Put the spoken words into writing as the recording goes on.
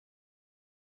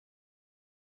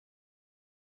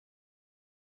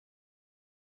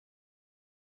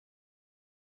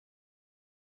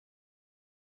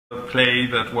A play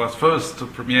that was first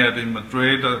premiered in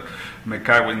Madrid, Me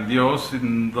Cago en Dios,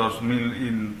 in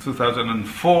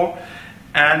 2004.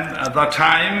 And at that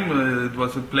time, it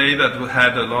was a play that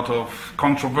had a lot of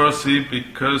controversy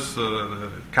because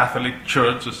the Catholic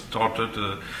Church started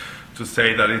to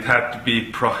say that it had to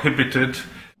be prohibited.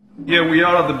 Here we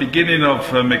are at the beginning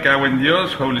of Me Cago en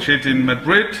Dios, Holy Shit, in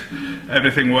Madrid.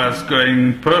 Everything was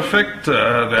going perfect.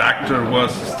 The actor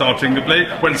was starting the play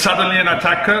when suddenly an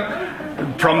attacker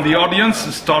from the audience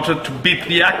started to beat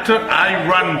the actor. I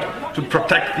ran to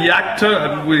protect the actor,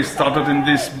 and we started in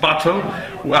this battle.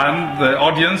 And the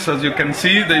audience, as you can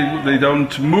see, they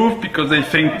don't move because they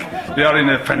think they are in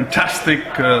a fantastic,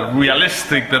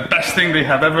 realistic, the best thing they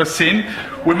have ever seen.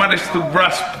 We managed to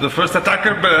grasp the first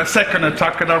attacker, but a second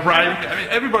attacker arrived. I mean,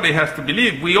 everybody has to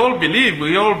believe. We all believe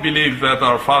that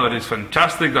our Father is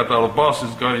fantastic, that our boss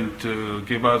is going to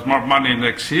give us more money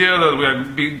next year, that we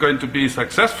are going to be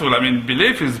successful. I mean,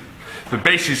 belief is the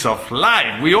basis of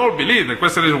life. We all believe. The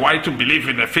question is why to believe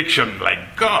in a fiction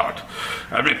like God.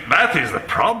 I mean, that is the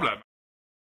problem.